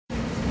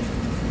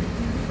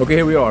Okay,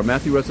 here we are,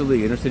 Matthew Russell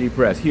Lee, Inner City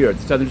Press, here at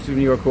the Southern District of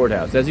New York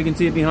Courthouse. As you can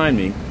see behind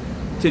me,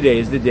 today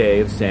is the day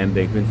of Sam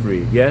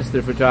Bankman-Fried. Yes,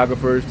 they're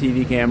photographers,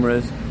 TV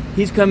cameras.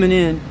 He's coming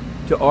in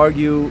to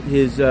argue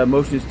his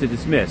motions to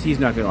dismiss. He's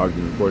not going to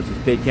argue, of course. His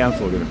paid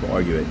counsel are going to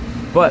argue it.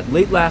 But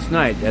late last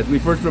night, as we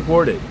first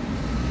reported,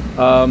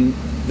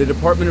 the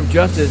Department of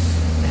Justice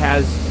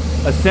has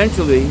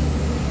essentially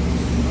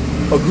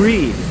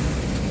agreed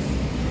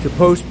to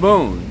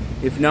postpone,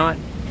 if not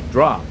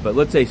drop, but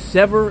let's say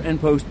sever and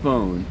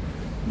postpone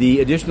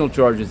the additional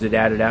charges it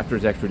added after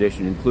his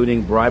extradition,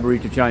 including bribery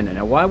to China.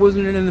 Now, why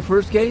wasn't it in the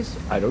first case?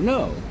 I don't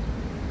know.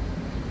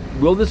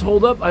 Will this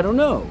hold up? I don't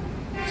know.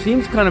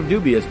 Seems kind of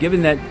dubious,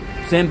 given that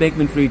Sam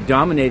Bankman-Fried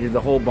dominated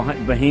the whole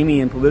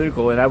Bahamian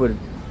political, and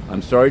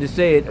I'm sorry to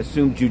say it,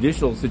 assumed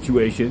judicial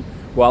situation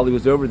while he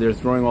was over there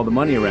throwing all the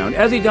money around,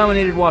 as he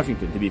dominated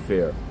Washington, to be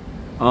fair.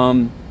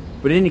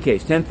 But in any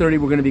case, 10:30,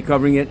 we're going to be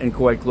covering it and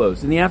quite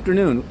close. In the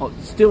afternoon,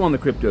 still on the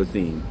crypto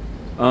theme,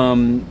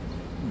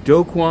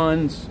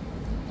 Kwon's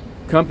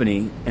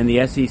company and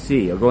the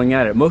SEC are going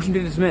at it. Motion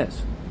to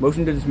dismiss.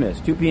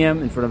 2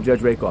 p.m. in front of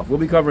Judge Rakoff. We'll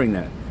be covering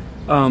that.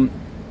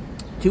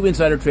 2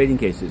 insider trading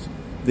cases.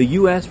 The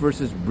U.S.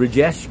 versus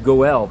Brijesh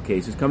Goel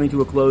case is coming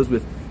to a close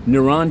with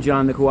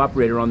Niranjan, the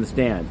cooperator, on the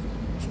stand.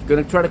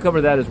 Going to try to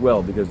cover that as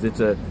well, because it's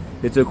a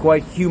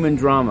quite human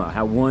drama,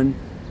 how one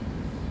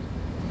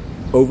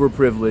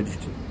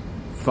overprivileged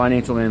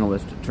financial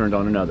analyst turned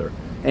on another.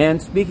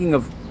 And speaking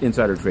of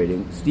insider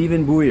trading,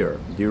 Stephen Boyer,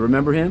 do you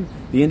remember him?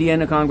 The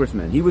Indiana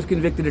congressman. He was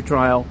convicted at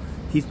trial.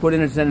 He's put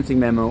in a sentencing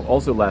memo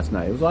also last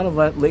night. It was a lot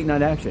of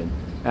late-night action,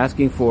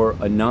 asking for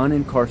a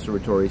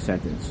non-incarceratory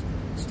sentence.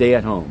 Stay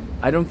at home.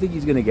 I don't think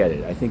he's going to get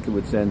it. I think it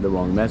would send the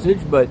wrong message,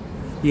 but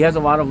he has a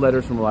lot of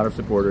letters from a lot of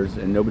supporters,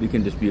 and nobody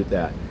can dispute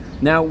that.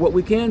 Now, what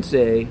we can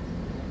say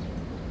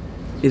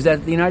is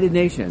that the United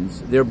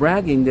Nations, they're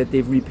bragging that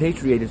they've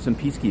repatriated some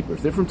peacekeepers.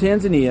 They're from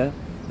Tanzania,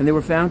 and they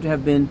were found to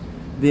have been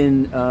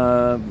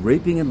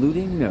raping and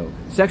looting,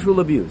 sexual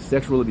abuse.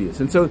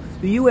 And so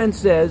the UN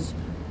says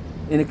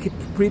in a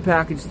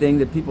prepackaged thing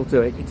that people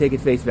take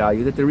at face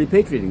value that they're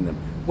repatriating them.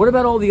 What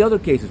about all the other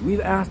cases? We've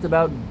asked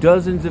about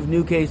dozens of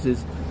new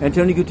cases.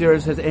 Antonio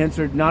Guterres has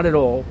answered not at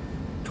all,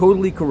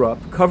 totally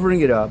corrupt, covering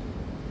it up,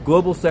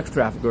 global sex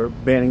trafficker,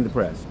 banning the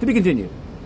press. To be continued.